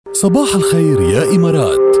صباح الخير يا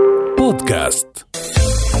إمارات بودكاست.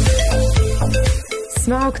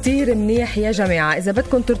 اسمعوا كتير منيح يا جماعة، إذا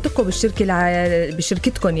بدكم ترتقوا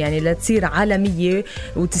بشركتكم يعني لتصير عالمية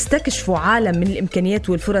وتستكشفوا عالم من الإمكانيات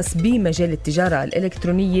والفرص بمجال التجارة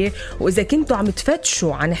الإلكترونية، وإذا كنتوا عم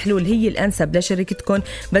تفتشوا عن حلول هي الأنسب لشركتكم،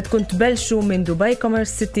 بدكم تبلشوا من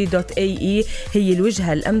dubaicommercecity.ae. هي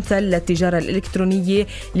الوجهة الأمثل للتجارة الإلكترونية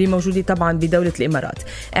اللي موجودة طبعا بدولة الإمارات.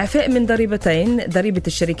 إعفاء من ضريبتين، ضريبة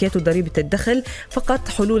الشركات وضريبة الدخل، فقط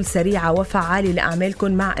حلول سريعة وفعالة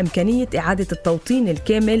لأعمالكم مع إمكانية إعادة التوطين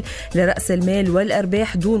الكامل لرأس المال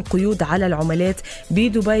والأرباح دون قيود على العملات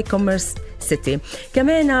بدبي كوميرس سيتي.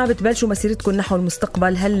 كمان بتبلشوا مسيرتكم نحو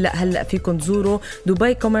المستقبل. هلأ فيكم تزوروا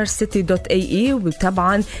dubaicommercecity.ae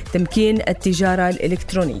وطبعا تمكين التجارة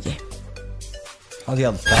الإلكترونية.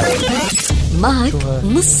 يلا معك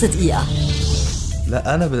نص دقيقة.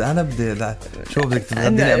 لا أنا بدي لا شو بدك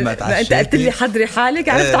تغديني أما أتعشى؟ أنت قلت لي حضري حالك،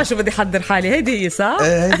 عرفت على شو بدي حضر حالي. هيدي هي صح؟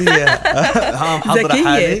 هيدي محضرة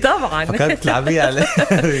حالي طبعا. فكرت تلعبيها عليه.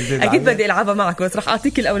 أكيد بدي ألعبها معك، بس رح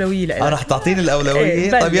أعطيك الأولوية لك. رح تعطيني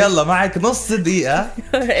الأولوية. طيب يلا معك نص دقيقة.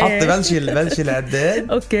 حطي بلشي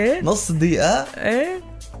العداد. أوكي نص دقيقة.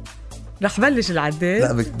 رح بلش العداد.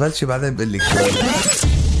 لا بتبلشي بعدين بقلك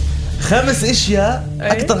 5 أشياء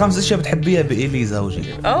أكتر 5 أشياء بتحبيها بإلي زوجي.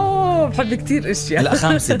 بحب كتير اشياء. لا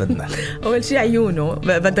 5 بدنا. اول شيء عيونه،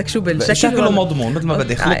 بدك شو بالشكل شكله مضمون مثل ما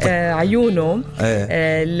بدي خلق. عيونه.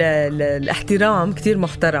 الاحترام كتير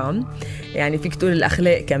محترم، يعني فيك تقول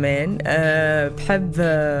الاخلاق كمان. بحب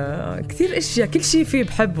كتير اشياء، كل شيء فيه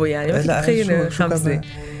بحبه يعني. ما تتخيل 5.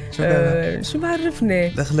 شو بعرفني؟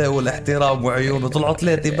 الاخلاق والاحترام وعيونه طلعوا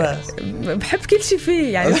 3 بس. بحب كل شيء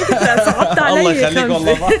فيه يعني. صعبت علي. الله يخليك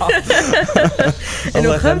والله.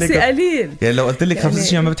 انه 5 قليل يعني لو قلت لك 5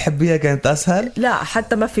 اشياء ما بتحبيها كانت اسهل. لا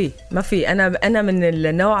حتى ما في. انا من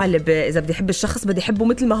النوع اللي اذا بدي احب الشخص بدي احبه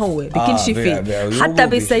مثل ما هو بكل شيء فيه، حتى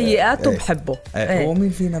بسيئاته بحبه. ومين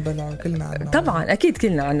فينا بلا كلنا عنا طبعا اكيد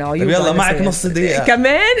كلنا عنا عيوب. يلا معك نص دقيقة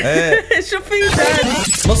كمان. شو في ثاني؟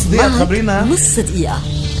 نص دقيقة خبرينا. نص دقيقة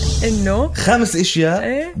انه 5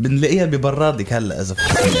 اشياء بنلاقيها ببرادك هلا اذا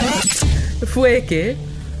فواكه،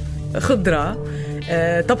 خضرة،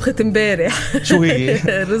 طبخة امبارح. شو هي؟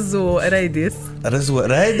 رز وقريدس.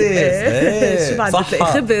 شو بعد بتلاقي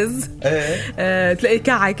خبز. تلاقي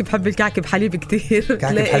كعك، بحب الكعك بحليب كتير.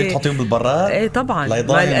 كعك بحليب تحطيهم بالبراد. طبعا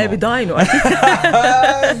بيضاينوا.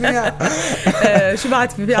 شو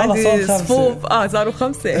بعد في عندي صفوف. صاروا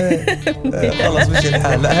 5. خلص مش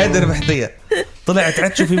الحال. لا هيدا ربحتيها. طلعت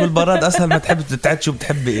تعتشوا فيه بالبراد اسهل ما تحب تعتشوا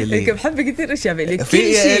بتحبي إلي. بحب كتير اشياء بإلي.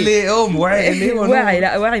 في إلي وعي إلي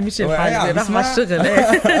لا وعي مش الحال، راح على الشغل.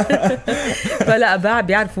 فلا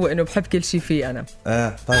بيعرفوا انه بحب كل شيء فيه انا.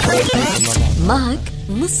 طيب معك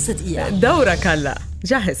نص دقيقة. دورك هلا،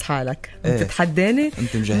 جهز حالك. انت تتحداني.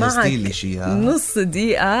 انت مجهزتي لي شيء. نص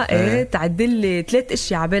دقيقة. تعدل لي 3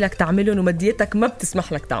 اشياء عبالك تعملهم وماديتك ما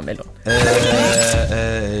بتسمح لك تعملهم.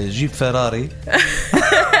 جيب فيراري.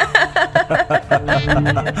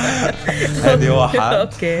 هذه واحد.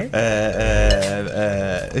 اوكي.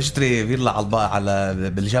 اشتري فيلا على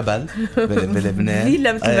بالجبل بلبنان.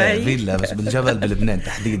 فيلا مثل فيلا بس بالجبل بلبنان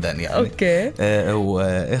تحديدا يعني. اوكي.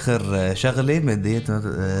 واخر شغله ماديات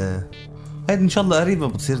هيدا ان شاء الله قريبا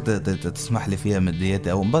بتصير تسمح لي فيها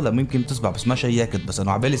مادياتي، او بلا ممكن تسبع بس ما شيكت، بس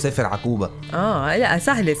انه عبالي سافر عكوبه. لا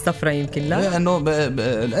سهله السفره يمكن. لا لانه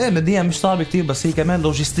ماديا مش صعبه كتير، بس هي كمان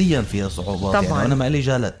لوجستيا فيها صعوبات. طبعا. يعني انا ما لي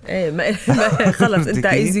جلد. خلص انت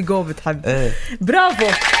ايزي جو بتحب. برافو.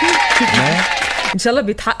 ان شاء الله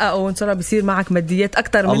بيتحققوا، وان شاء الله بيصير معك ماديات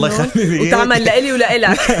اكتر منه. الله يخليك. وتعمل لإلي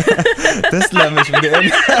ولإلك. تسلم. مش بدي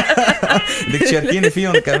اقول بدك تشاركيني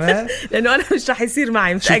فيهم كمان، لانه انا مش رح يصير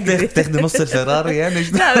معي. متأكدة تاخدي نص الفراري يعني.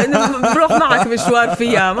 لا بروح معك مشوار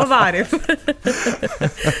فيها، ما بعرف.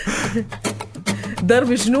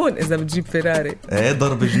 ضرب جنون اذا بتجيب فراري.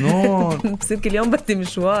 ضرب جنون. بصير كل يوم بدي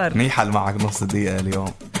مشوار. منيحة معك نص دقيقة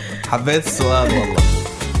اليوم. حبيت السؤال والله.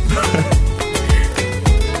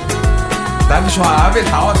 تعرف شو عامل؟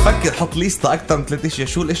 حاول افكر، حط ليستا اكثر من 3 اشياء.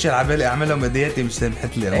 شو الاشياء اللي عبالي اعملها مادياتي مش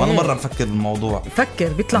سامحت لي. وانا مره مفكر بالموضوع. فكر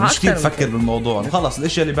بيطلع مش اكثر. كيف بفكر بالموضوع. خلص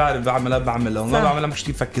الاشياء اللي بعرف بعملها وما بعملها مش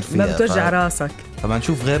كيف بفكر فيها. ما بتوجع راسك. طبعا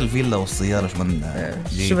نشوف غير الفيلا والسياره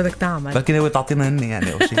شو بدك تعمل. بلكن هو تعطينا هن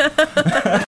يعني او شيء.